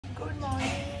Good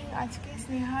morning. আজকে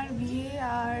স্নেহার বিয়ে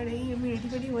আর এই আমি রেডি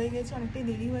ফেডি হয়ে গেছি, অনেকটাই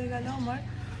দেরি হয়ে গেল আমার।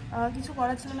 কিছু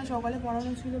করার ছিল না, সকালে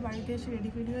পড়ানো ছিল, বাড়িতে এসে রেডি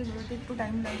ফেডি হয়ে বেরোতে একটু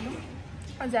টাইম লাগলো।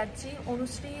 আর যাচ্ছি,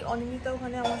 অনুশ্রী অনিমিতা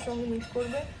ওখানে আমার সঙ্গে মিট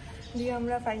করবে, দিয়ে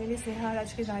আমরা ফাইনালি স্নেহার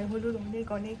আজকে গায়ে হলুদ। অনেক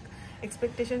অনেক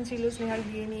এক্সপেকটেশন ছিল স্নেহার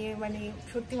বিয়ে নিয়ে, মানে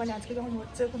সত্যি মানে আজকে যখন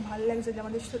হচ্ছে খুব ভালো লাগছে যে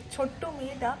আমাদের ছোট্ট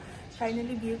মেয়েটা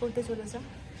ফাইনালি বিয়ে করতে চলেছে।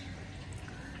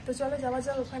 তো চলো যাওয়া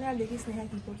যাক ওখানে, আর দেখি স্নেহা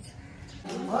কী করছে।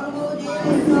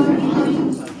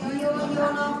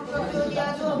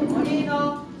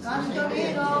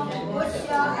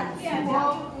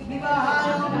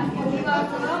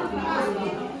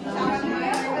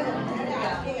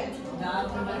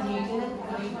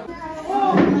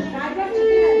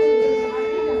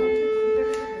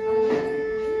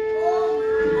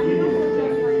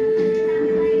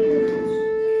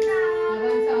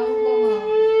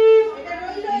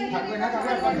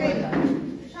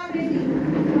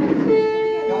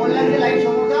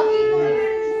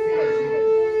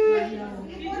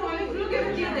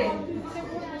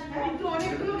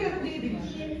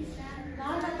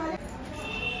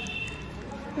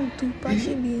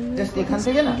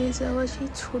 দুপাশে যাওয়া সেই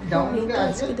ছোট মেয়েটা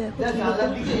আজকে দেখো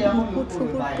মুকুট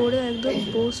ফুকুট পরে একদম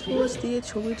পোজ দিয়ে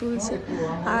ছবি তুলছে,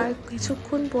 আর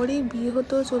কিছুক্ষণ পরেই বিয়ে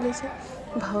হতেও চলেছে।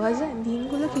 ভাবা যায়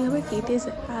দিনগুলো কীভাবে কেটে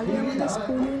যায়। আগে আমাদের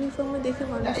স্কুল ইউনিফর্মে দেখে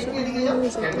মানুষজন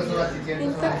হয়ে যেত,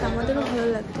 ইনফ্যাক্ট আমাদেরও ভালো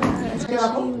লাগতো, আর আজকে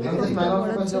সেই ইউনিফর্মটা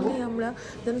পরার জন্যই আমরা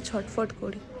যেন ছটফট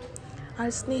করি। আর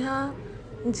স্নেহা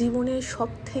জীবনের সব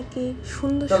থেকে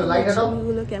সুন্দর সুন্দর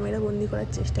ছবিগুলো ক্যামেরা বন্দি করার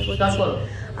চেষ্টা করছে,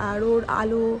 আর ওর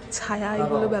আলো ছায়া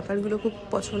এগুলো ব্যাপারগুলো খুব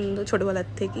পছন্দ ছোটবেলার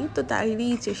থেকেই, তো তারই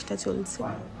চেষ্টা চলছে।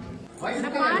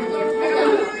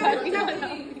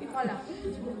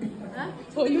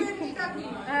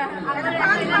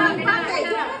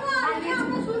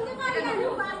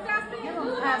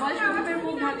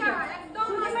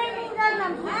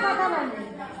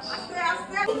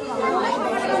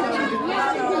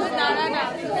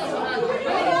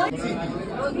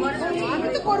 আমি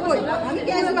তো করবোই, আমি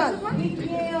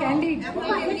ক্যান্ডিড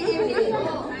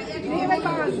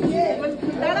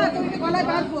দাঁড়া, তুমি গলায়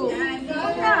বাঁধবো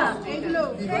এগুলো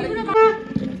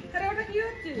ওটা কি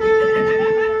হচ্ছে?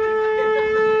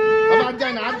 আর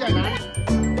যায় না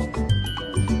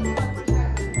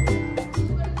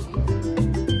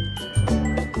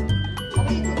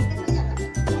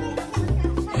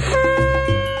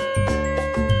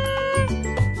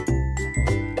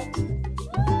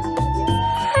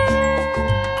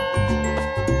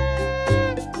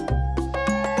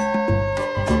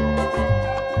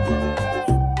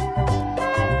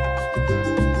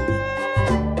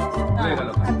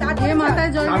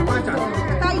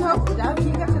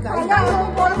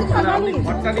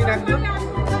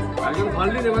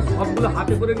সবগুলো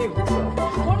হাতে করে নিয়ে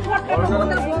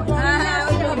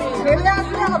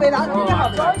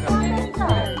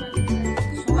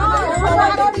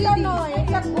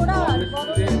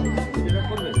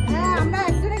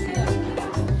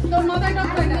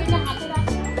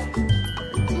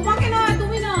তোমাকে নয়,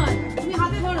 তুমি নয়, তুমি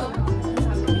হাতে ধরো।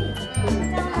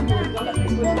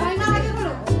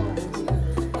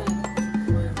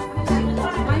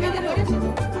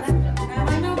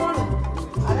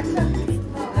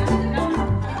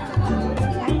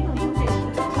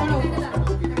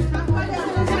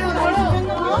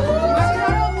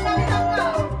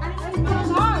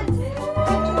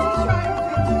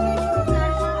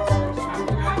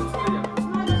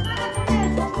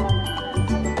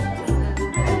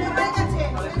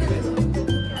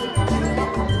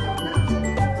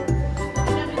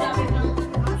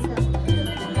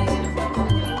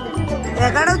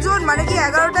 জন মানে কি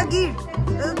 11টা গিফট,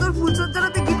 তোর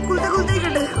ফুলসজ্জাতে গিফট খুলতেই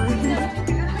কেটে যাবে।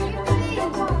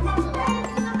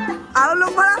 আরো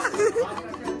লোক বাড়া,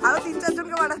 আরো 3-4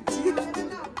 জনকে বাড়াচ্ছি।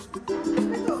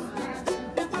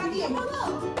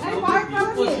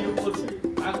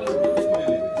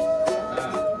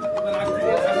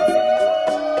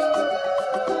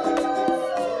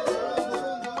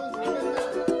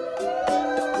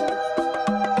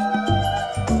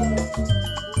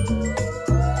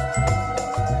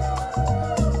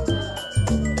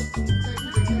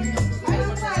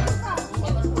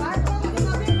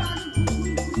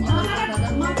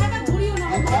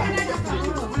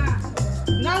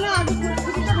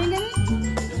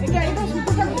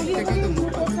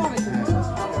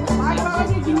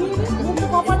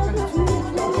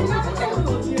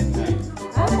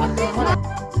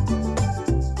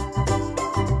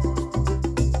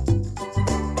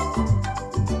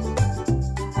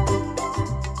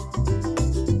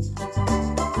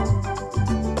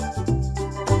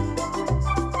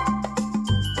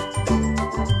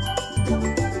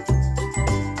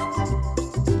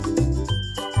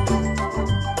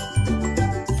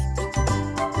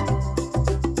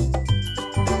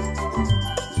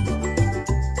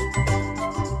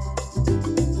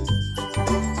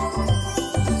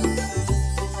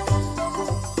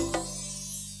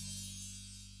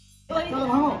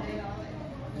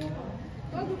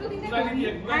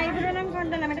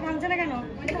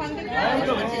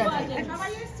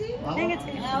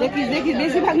 দেখিস দেখিস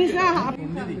বেশি ভাগিস না।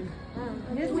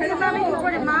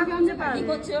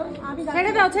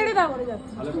 ছেড়ে দাও ছেড়ে দাও।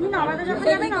 তুমি নবাদে যখন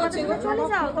যাবে নবাদে চলে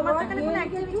যাও, তোমার তো এখানে কোনো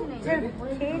অ্যাক্টিভিটি নেই,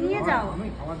 খেয়ে নিয়ে যাও।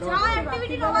 যা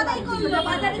অ্যাক্টিভিটি নবাদেই করলো,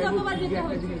 বাজারে যতবার যেতে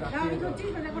হবে। আমি করছি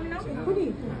না কোন নাও খুবই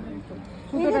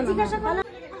সুতোটা জিজ্ঞাসা করো।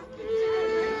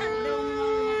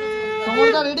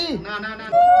 সমরদা রেডি? না না না,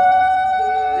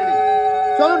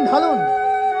 চলুন ঢালুন,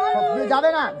 যাবে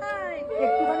না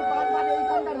একটুখানি পান পাতা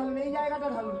এইখানটা ঢালুন, এই জায়গাটা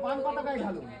ঢালুন, পান পাতাটাই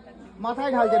ঢালুন,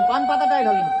 মাথায় ঢালছেন, পান পাতাটাই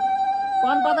ঢালুন,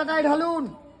 পান পাতাটাই ঢালুন।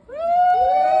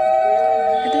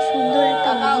 এত সুন্দর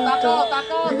একটা মুহূর্ত,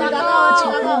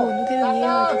 ছোট বন্ধুদের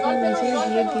নিয়ে তখন নিজের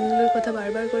বিয়ের দিনগুলোর কথা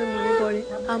বারবার করে মনে পড়ে।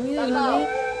 আমিও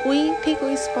এইভাবেই ঠিক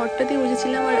ওই স্পটটাতে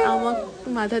বসেছিলাম, আর আমার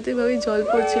মাথাতে ভাবে জল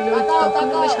পড়ছিল। তখন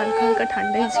বেশ হালকা হালকা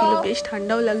ঠান্ডাই ছিল, বেশ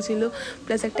ঠান্ডাও লাগছিল,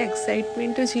 প্লাস একটা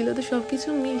এক্সাইটমেন্টও ছিল। তো সব কিছু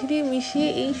মিশিয়ে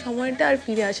এই সময়টা আর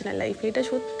ফিরে আসে না লাইফে, এটা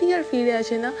সত্যি আর ফিরে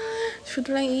আসে না।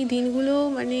 সুতরাং এই দিনগুলো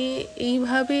মানে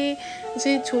এইভাবে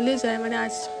যে চলে যায়, মানে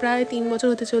আজ প্রায় 3 বছর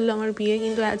হতে চললো আমার বিয়ে,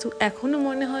 কিন্তু এখনও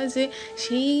মনে হয় যে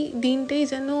সেই দিনটাই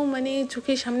যেন মানে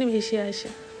চোখের সামনে ভেসে আসে।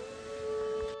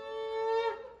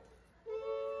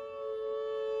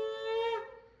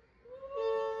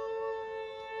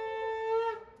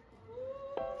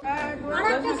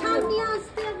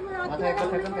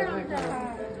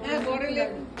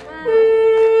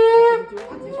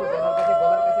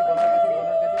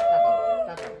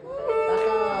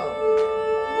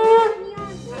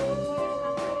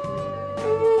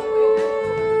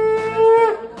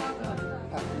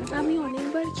 আমি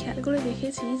অনেকবার খেয়াল করে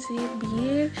দেখেছি যে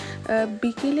বিয়ের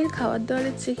বিকেলের খাবার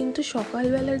দাবারের চেয়ে কিন্তু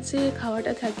সকালবেলার যে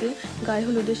খাওয়াটা থাকে গায়ে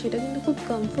হলুদে, সেটা কিন্তু খুব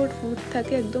কমফোর্ট ফুড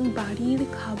থাকে, একদম বাড়ির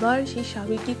খাবার, সেই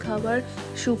সাবেকি খাবার,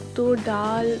 শুক্তো,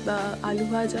 ডাল বা আলু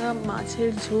ভাজা, মাছের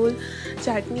ঝোল,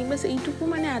 চাটনি, বাস এইটুকু,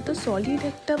 মানে এত সলিড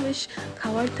একটা বেশ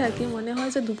খাবার থাকে, মনে হয়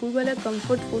যে দুপুরবেলার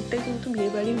কমফোর্ট ফুডটা কিন্তু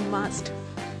বিয়েবাড়ির মাস্ট।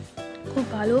 খুব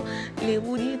ভালো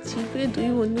লেবু দিয়ে চিপে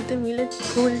 2 বন্ধুতে মিলে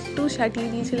একটু সাটিয়ে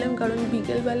দিয়েছিলাম, কারণ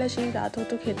বিকেলবেলা সেই রাত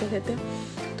হতো খেতে খেতে।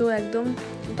 তো একদম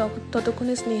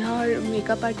ততক্ষণে স্নেহার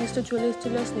মেকআপ আর্টিস্টও চলে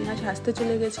এসেছিলো, স্নেহা সাজতে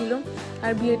চলে গেছিলো,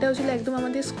 আর বিয়েটাও ছিল একদম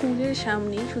আমাদের স্কুলের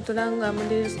সামনেই। সুতরাং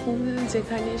আমাদের স্কুল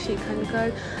যেখানে, সেখানকার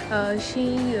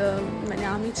সেই মানে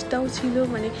আমেজটাও ছিল,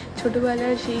 মানে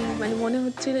ছোটোবেলার সেই, মানে মনে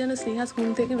হচ্ছিল যেন স্নেহা স্কুল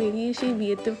থেকে বেরিয়ে সেই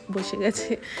বিয়েতে বসে গেছে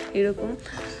এরকম।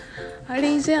 আর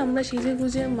এই যে আমরা সেজে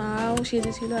গুজে, মাও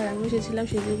সেজেছিল আর আমিও সেজেছিলাম,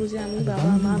 সেজে গুজে আমি,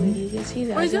 বাবা, মা বেরিয়ে গেছি,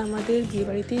 রাজা আমাদের বিয়ে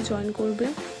বাড়িতেই জয়েন করবে।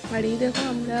 আর এই দেখো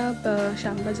আমরা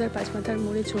শ্যামবাজার 5 মাথার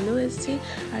মোড়ে চলেও এসেছি,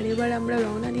 আর এবার আমরা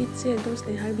রওনা দিচ্ছি একদম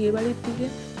স্নেহার বিয়ে বাড়ির দিকে।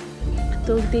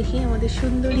 তো দেখি আমাদের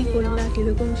সুন্দরী কন্যা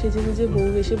কীরকম সেজে গুজে বউ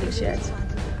এসে বসে আছে।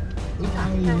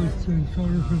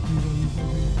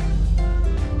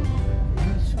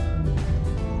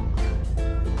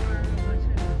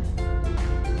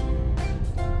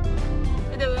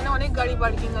 অনেক গাড়ি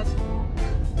পার্কিং আছে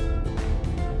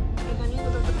এখানেই,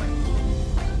 কোথাও একটা পার্কিং।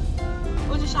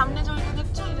 ওই যে সামনে যে ওইটা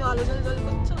দেখছো, ওই যে আলো জল জল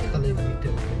করছো,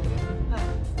 হ্যাঁ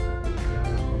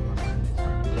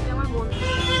এটা আমার বন্ধু।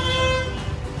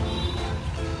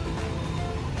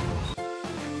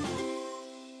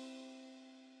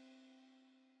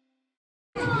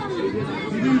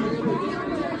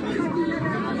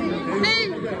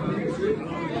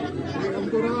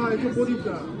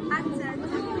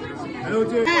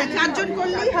 হ্যাঁ 4 জন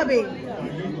করলেই হবে,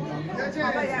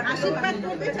 আশীর্বাদ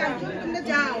করবে 4 জন, তোমরা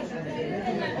যাও।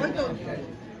 ওই তো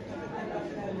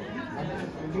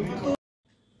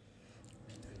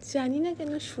জানি না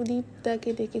কেন সুদীপদাকে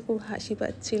দেখে খুব হাসি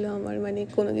পাচ্ছিল আমার, মানে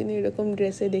কোনোদিনও এরকম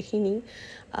ড্রেসে দেখিনি,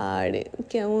 আর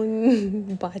কেমন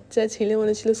বাচ্চা ছেলে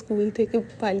মনে ছিল স্কুল থেকে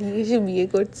পালিয়ে এসে বিয়ে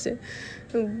করছে।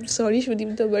 সরি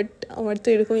সুদীপদা, বাট আমার তো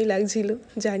এরকমই লাগছিল,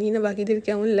 জানি না বাকিদের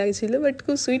কেমন লাগছিল, বাট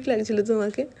খুব সুইট লাগছিল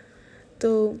তোমাকে।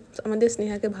 তো আমাদের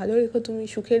স্নেহাকে ভালো রেখো, তুমি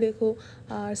সুখে রেখো,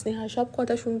 আর স্নেহার সব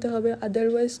কথা শুনতে হবে,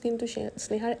 আদারওয়াইজ কিন্তু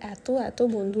স্নেহার এত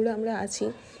বন্ধুরা আমরা আছি,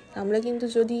 আমরা কিন্তু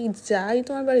যদি যাই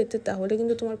তোমার বাড়িতে তাহলে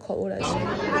কিন্তু তোমার খবর আছে।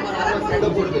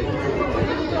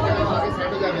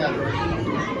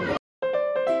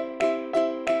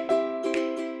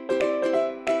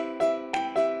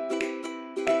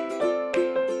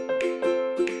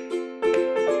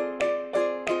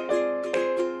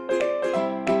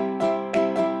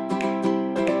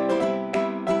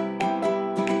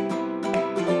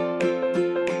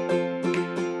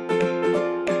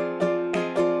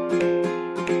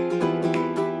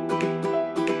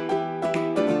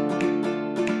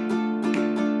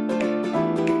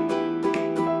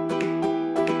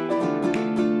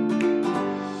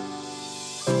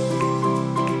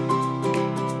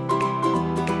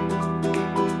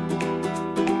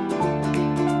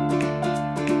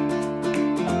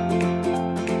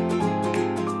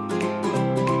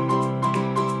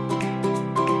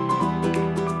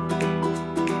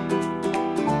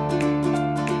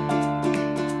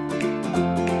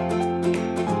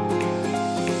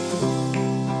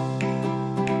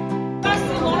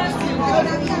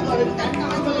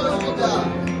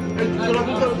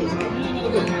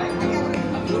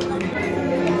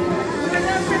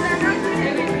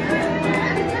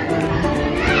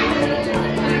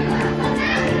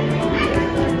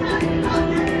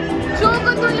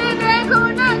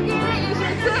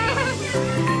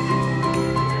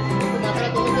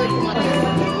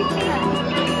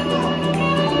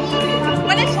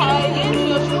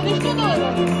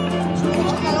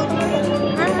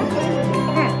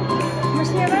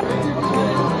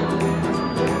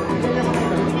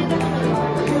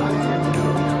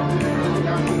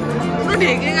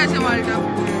 আছে মালটা,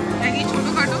 একই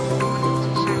ছোটখাটো।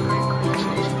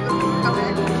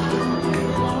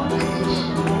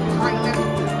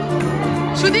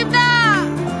 সুদীপ দা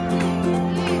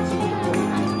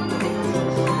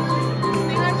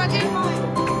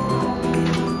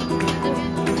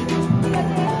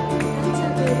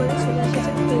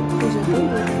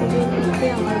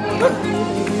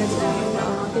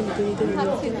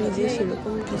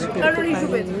সেরকম কিছু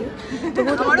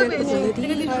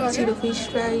ছিল। ফিশ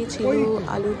ফ্রাই ছিল,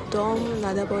 আলুর দম,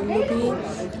 দাদা পল্লবী,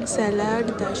 স্যালাড,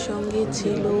 তার সঙ্গে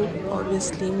ছিল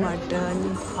অবভিয়াসলি মাটন,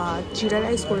 ভাত, জিরা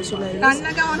রাইস করেছিল, আর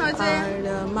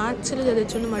মাছ ছিল, যাদের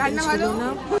জন্য মাটন ছিল না।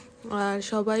 আর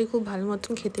সবাই খুব ভালো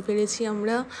মতন খেতে পেরেছি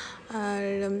আমরা।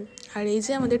 আর এই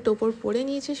যে আমাদের টোপর পরে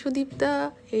নিয়েছে সুদীপদা,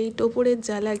 এই টোপরের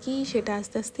জ্বালা কি সেটা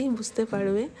আস্তে আস্তেই বুঝতে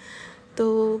পারবে। তো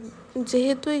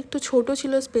যেহেতু একটু ছোট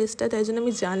ছিল স্পেসটা, তাই জন্য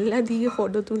আমি জানলা দিয়ে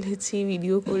ফটো তুলেছি,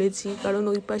 ভিডিও করেছি, কারণ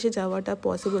ওই পাশে যাওয়াটা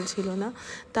পসিবল ছিল না।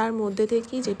 তার মধ্যে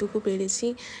থেকেই যেটুকু পেরেছি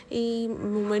এই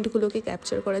মুমেন্টগুলোকে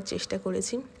ক্যাপচার করার চেষ্টা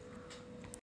করেছি।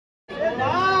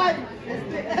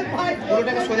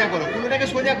 পুরোটাকে সোজা করো, পুরোটাকে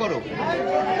সোজা করো।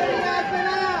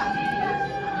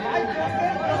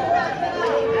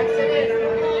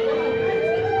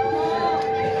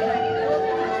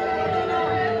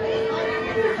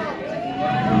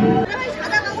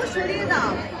 সাদা কাপড় সরিয়ে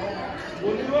দাও,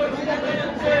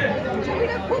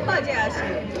 ছবিটা খুব বাজে আসে।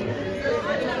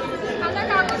 সাদা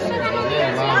কাপড় সরানো,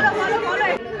 বলো বলো বলো,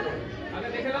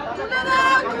 তুলে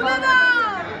দাও তুলে দাও।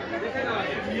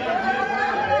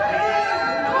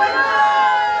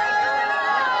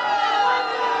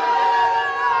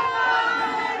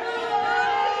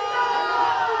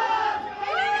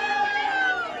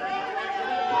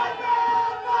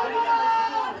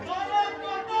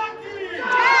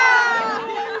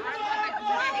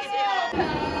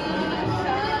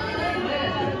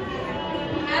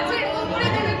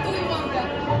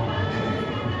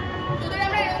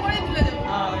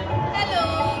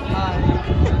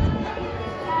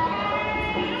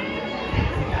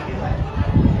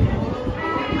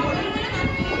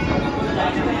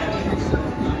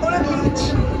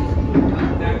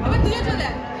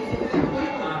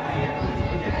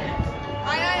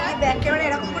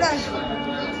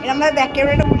 ব্যাক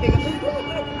ক্যামেরাটা ভুলে গেল।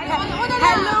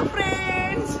 হ্যালো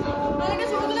ফ্রেন্ডস,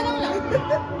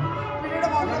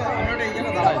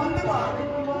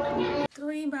 তো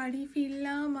এই বাড়ি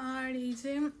ফিরলাম, আর এই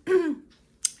যে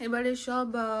এবারে সব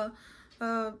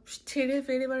ছেড়ে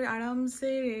ফেরে এবার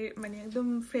আরামসে মানে একদম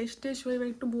ফ্রেশ ট্রেশ হয়ে এবার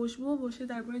একটু বসবো, বসে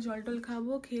তারপরে জল টল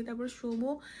খাবো, খেয়ে তারপর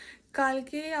শোবো।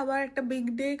 কালকে আবার একটা বিগ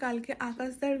ডে, কালকে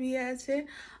আকাশদার বিয়ে আছে,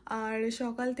 আর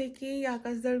সকাল থেকেই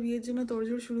আকাশদার বিয়ের জন্য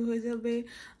তোড়জোড় শুরু হয়ে যাবে।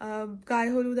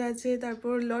 গায়ে হলুদ আছে,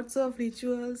 তারপর লটস অফ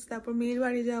রিচুয়ালস, তারপর মেয়ের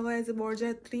বাড়ি যাওয়া আছে,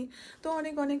 বরযাত্রী, তো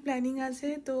অনেক অনেক প্ল্যানিং আছে।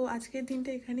 তো আজকের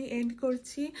দিনটা এখানে এন্ড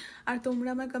করছি, আর তোমরা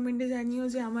আমার কমেন্টে জানিও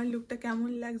যে আমার লুকটা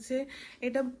কেমন লাগছে।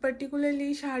 এটা পার্টিকুলারলি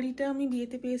শাড়িটা আমি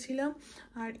বিয়েতে পেয়েছিলাম,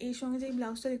 আর এই সঙ্গে যে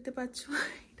ব্লাউজটা দেখতে পাচ্ছ,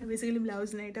 এটা বেসিক্যালি ব্লাউজ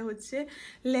না, এটা হচ্ছে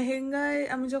লেহেঙ্গায়।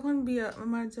 আমি যখন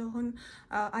আমার যখন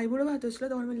আইবুড়ো ভাত হচ্ছিলো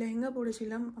তখন আমি লেহেঙ্গা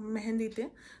পরেছিলাম মেহেন্দিতে,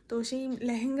 তো সেই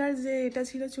লেহেঙ্গার যে এটা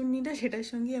ছিল চুন্নিটা, সেটার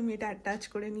সঙ্গে আমি এটা অ্যাটাচ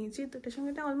করে নিয়েছি। তো এটার সঙ্গে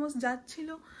এটা অলমোস্ট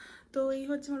যাচ্ছিলো। তো এই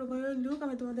হচ্ছে আমার ওভারঅল লুক,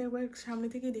 আমি তোমাদের একবার সামনে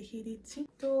থেকে দেখিয়ে দিচ্ছি।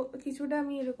 তো কিছুটা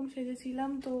আমি এরকম সেজেছিলাম,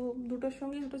 তো দুটোর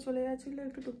সঙ্গে দুটো চলে গেছিলো,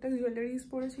 একটু টুকটাক জুয়েলারিজ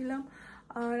পরেছিলাম,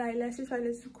 আর আইল্যাশেস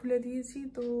খুলে দিয়েছি।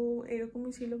 তো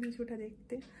এরকমই ছিল কিছুটা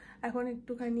দেখতে। এখন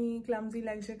একটুখানি ক্লামজি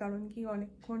লাগছে, কারণ কি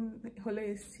অনেকক্ষণ হলো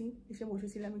এসে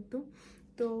বসেছিলাম একটু।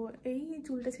 তো এই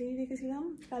চুলটা ছেড়ে রেখেছিলাম,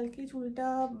 কালকে চুলটা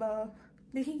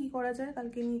দেখি কি করা যায়,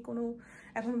 কালকে নিয়ে কোনো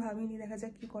এখন ভাবিনি, দেখা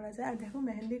যাক কি করা যায়। আর দেখো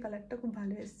মেহেন্দির কালারটা খুব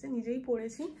ভালো এসছে, নিজেই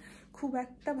পরেছি, খুব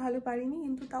একটা ভালো পারিনি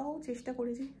কিন্তু তাও চেষ্টা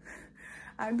করেছি।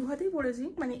 আর দু হাতেই পরেছি,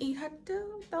 মানে এই হাতটা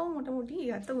তাও মোটামুটি, এই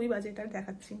হাতটা ওই বাজেটা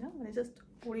দেখাচ্ছি না, মানে জাস্ট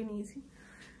পরে নিয়েছি।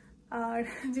 আর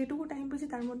যেটুকু টাইম পেয়েছি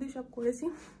তার মধ্যেই সব করেছি।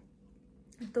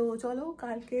 তো চলো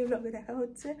কালকে ব্লগে দেখা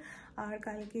হচ্ছে, আর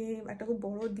কালকে একটা খুব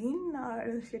বড় দিন, আর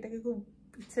সেটাকে খুব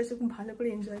ইচ্ছা আছে খুব ভালো করে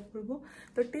এনজয় করবো।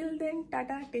 তো till then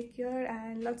tata, take care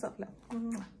and lots of love.